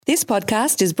This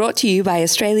podcast is brought to you by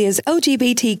Australia's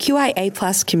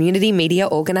LGBTQIA+ community media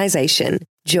organisation,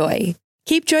 Joy.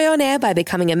 Keep Joy on air by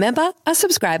becoming a member, a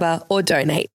subscriber, or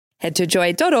donate. Head to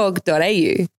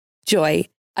joy.org.au. Joy,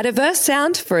 a diverse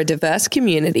sound for a diverse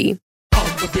community.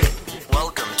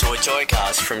 Welcome to a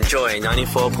Joycast from Joy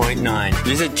 94.9.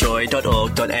 Visit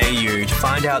joy.org.au to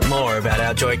find out more about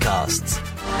our Joycasts.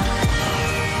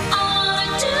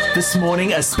 This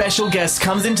morning, a special guest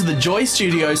comes into the Joy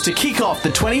Studios to kick off the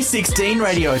 2016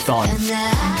 Radiothon.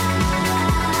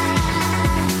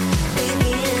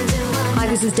 Hi,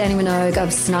 this is Dannii Minogue.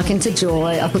 I've snuck into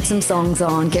Joy. I put some songs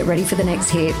on. Get ready for the next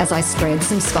hit as I spread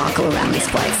some sparkle around this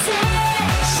place.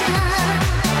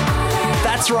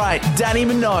 That's right, Dannii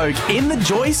Minogue in the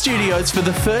Joy Studios for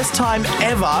the first time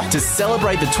ever to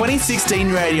celebrate the 2016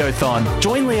 Radiothon.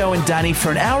 Join Leo and Dannii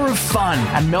for an hour of fun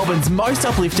and Melbourne's most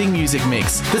uplifting music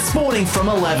mix. This morning from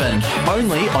 11,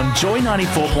 only on Joy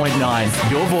 94.9.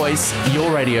 Your voice,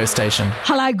 your radio station.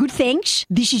 Hello, good thanks.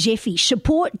 This is Effie.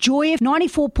 Support Joy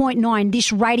 94.9, this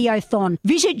radiothon.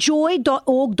 Visit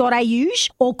joy.org.au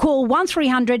or call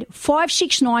 1300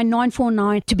 569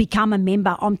 949 to become a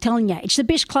member. I'm telling you, it's the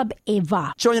best club ever.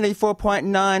 Joy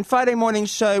 94.9 Friday morning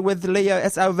show with Leo.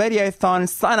 It's our radiothon.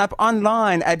 Sign up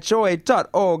online at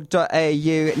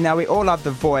joy.org.au. Now, we all love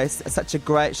The Voice. It's such a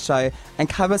great show and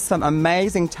covers some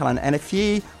amazing talent. And a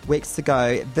few weeks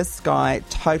ago, this guy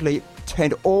totally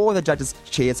turned all the judges'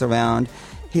 chairs around.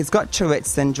 He's got Tourette's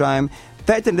syndrome.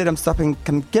 That didn't let him stop him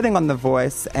getting on The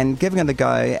Voice and giving it a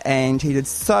go. And he did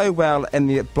so well in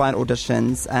the blind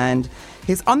auditions. And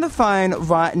he's on the phone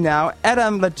right now.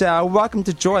 Adam Liddell, welcome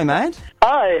to Joy, mate.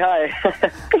 Hi.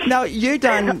 Now, you've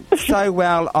done so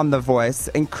well on The Voice.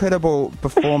 Incredible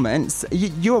performance.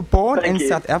 You were born in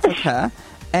South Africa,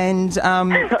 and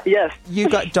yes, you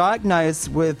got diagnosed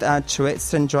with Tourette's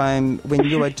syndrome when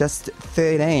you were just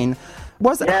 13.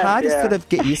 Was it hard to sort of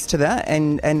get used to that,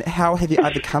 and how have you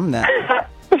overcome that?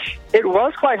 It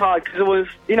was quite hard because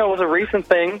it was a recent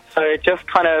thing, so it just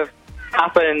kind of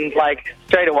happened like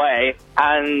straight away,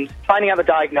 and finding out the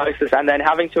diagnosis and then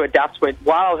having to adapt to it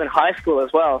while I was in high school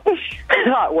as well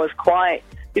was quite,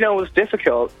 it was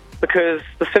difficult because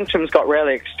the symptoms got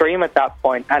really extreme at that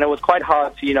point, and it was quite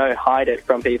hard to, hide it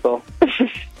from people.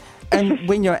 And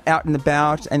when you're out and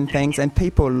about and things and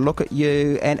people look at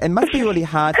you, and it must be really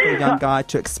hard for a young guy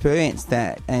to experience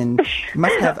that, and you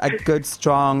must have a good,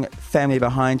 strong family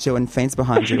behind you and friends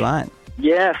behind you, right?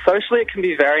 Yeah, socially it can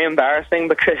be very embarrassing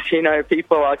because,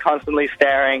 people are constantly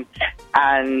staring,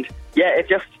 and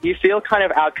you feel kind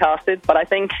of outcasted, but I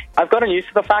think I've gotten used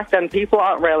to the fact that people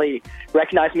aren't really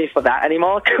recognizing me for that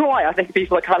anymore. I think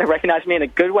people are kind of recognizing me in a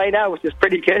good way now, which is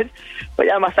pretty good. But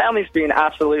yeah, my family's been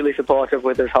absolutely supportive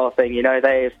with this whole thing.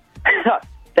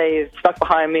 They've stuck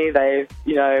behind me, they've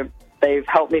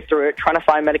helped me through it, trying to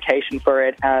find medication for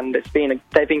it, and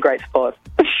they've been great support.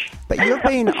 But you've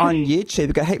been on YouTube.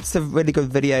 You've got heaps of really good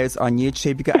videos on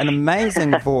YouTube. You've got an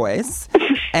amazing voice.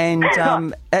 And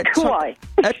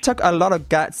it took a lot of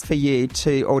guts for you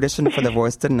to audition for The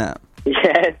Voice, didn't it?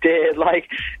 Yeah, it did.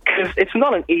 Because it's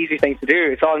not an easy thing to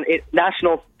do. It's on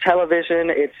national television.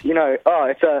 It's,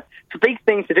 it's a big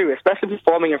thing to do, especially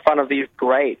performing in front of these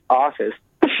great artists.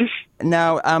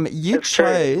 Now, you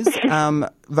chose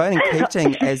Ronan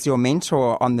Keating as your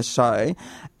mentor on the show,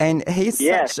 and he's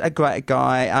such a great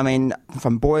guy. I mean,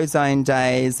 from Boyzone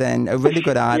days, and a really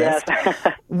good artist. Yes.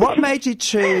 What made you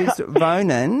choose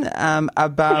Ronan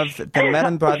above the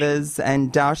Madden Brothers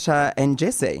and Doubter and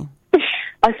Jesse?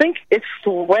 I think it's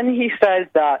when he said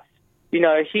that,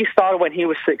 he started when he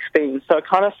was 16, so I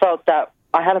kind of felt that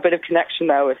I had a bit of connection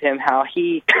there with him, how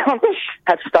he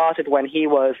had started when he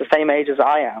was the same age as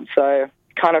I am. So it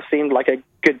kind of seemed like a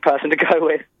good person to go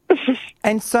with.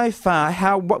 And so far,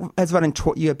 what has Ronan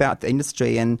taught you about the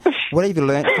industry, and what have you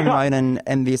learnt from Ronan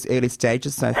in these early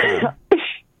stages so far?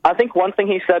 I think one thing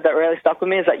he said that really stuck with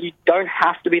me is that you don't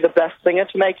have to be the best singer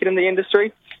to make it in the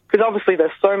industry, because obviously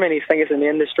there's so many singers in the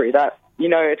industry that,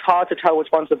 it's hard to tell which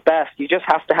one's the best. You just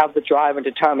have to have the drive and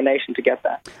determination to get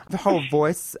there. The whole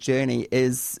Voice journey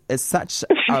is such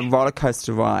a roller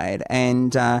coaster ride.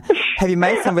 And have you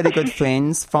made some really good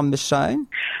friends from the show?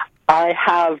 I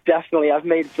have, definitely. I've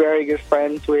made very good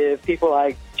friends with people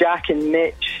like Jack and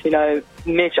Mitch.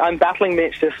 Mitch, I'm battling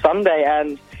Mitch this Sunday,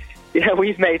 and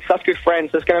we've made such good friends.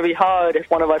 It's going to be hard if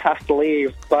one of us has to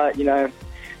leave, but,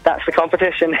 that's the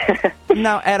competition.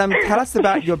 Now, Adam, tell us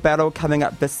about your battle coming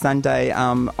up this Sunday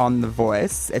on The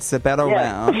Voice. It's a battle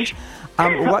round.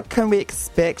 What can we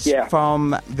expect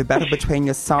from the battle between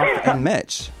yourself and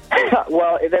Mitch?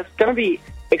 Well, there's going to be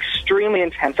extremely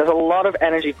intense. There's a lot of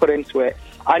energy put into it.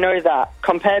 I know that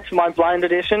compared to my blind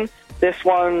audition, this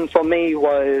one for me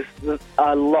was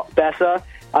a lot better.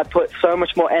 I put so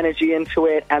much more energy into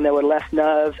it, and there were less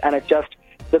nerves, and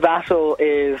the battle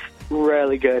is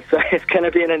really good. So it's going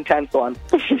to be an intense one.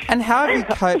 And how have you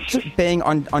coped being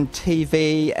on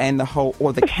TV and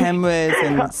all the cameras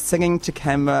and singing to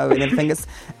camera and everything?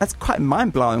 That's quite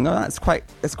mind blowing. It's quite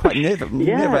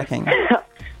nerve-wracking.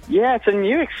 Yeah, it's a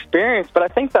new experience, but I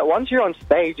think that once you're on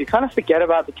stage, you kind of forget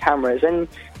about the cameras and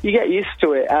you get used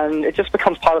to it, and it just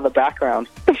becomes part of the background.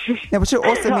 Now, we should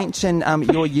also mention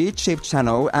your YouTube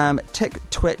channel,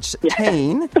 Twitch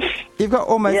Teen. You've got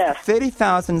almost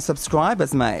 30,000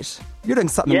 subscribers, mate. You're doing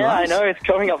something right. Yeah, I know. It's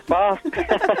coming up fast.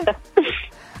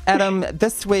 Adam,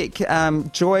 this week,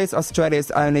 Joy is Australia's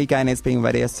only gay and lesbian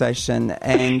radio station,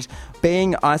 and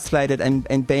being isolated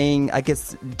and being, I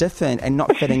guess, different and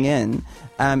not fitting in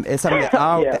is something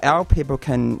that our people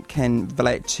can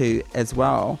relate to as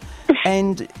well.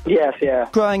 And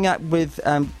growing up with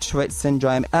Tourette's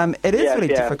syndrome, it is really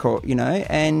difficult,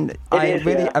 and I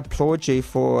really applaud you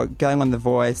for going on The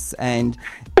Voice and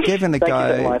giving it a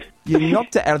go. You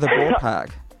knocked it out of the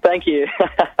ballpark. Thank you.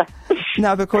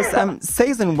 No, because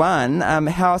season 1,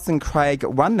 Harrison Craig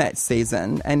won that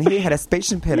season, and he had a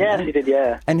speech impediment. Yes, he did,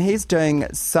 yeah. And he's doing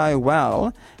so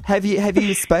well. Have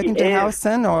you spoken to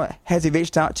Harrison, or has he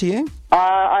reached out to you?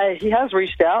 He has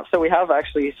reached out, so we have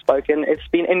actually spoken. It's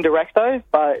been indirect though,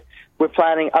 but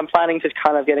I'm planning to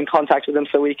kind of get in contact with him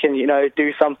so we can,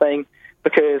 do something,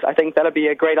 because I think that'll be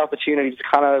a great opportunity to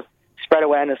kind of spread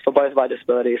awareness for both of our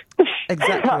disabilities.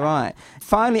 Exactly right.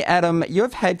 Finally, Adam,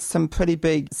 you've had some pretty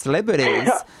big celebrities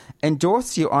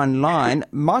endorse you online.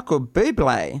 Michael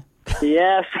Bublé.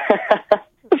 Yes.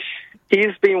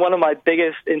 He's been one of my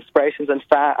biggest inspirations and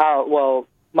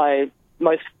my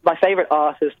favorite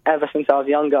artist ever since I was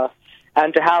younger.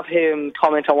 And to have him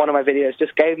comment on one of my videos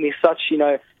just gave me such,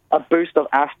 a boost of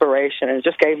aspiration, and it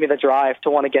just gave me the drive to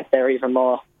want to get there even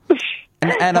more.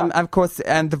 And of course,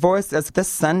 The Voice is this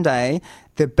Sunday,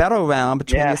 the battle round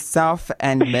between yourself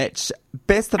and Mitch.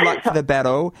 Best of luck for the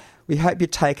battle. We hope you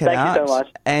take it out. Thank you so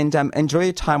much. And enjoy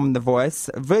your time on The Voice.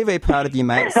 Very, very proud of you,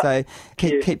 mate. So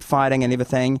keep fighting and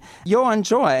everything. You're on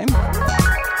Joy.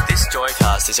 This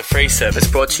Joycast is a free service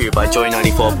brought to you by Joy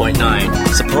 94.9.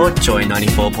 Support Joy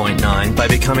 94.9 by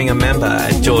becoming a member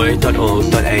at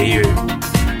joy.org.au.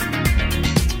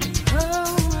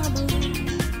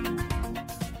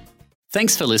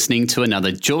 Thanks for listening to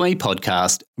another Joy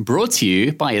podcast brought to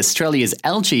you by Australia's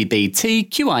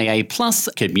LGBTQIA+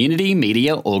 community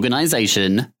media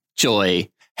organisation, Joy.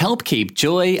 Help keep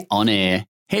Joy on air.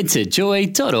 Head to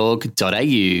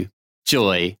joy.org.au.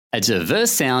 Joy, a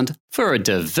diverse sound for a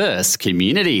diverse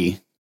community.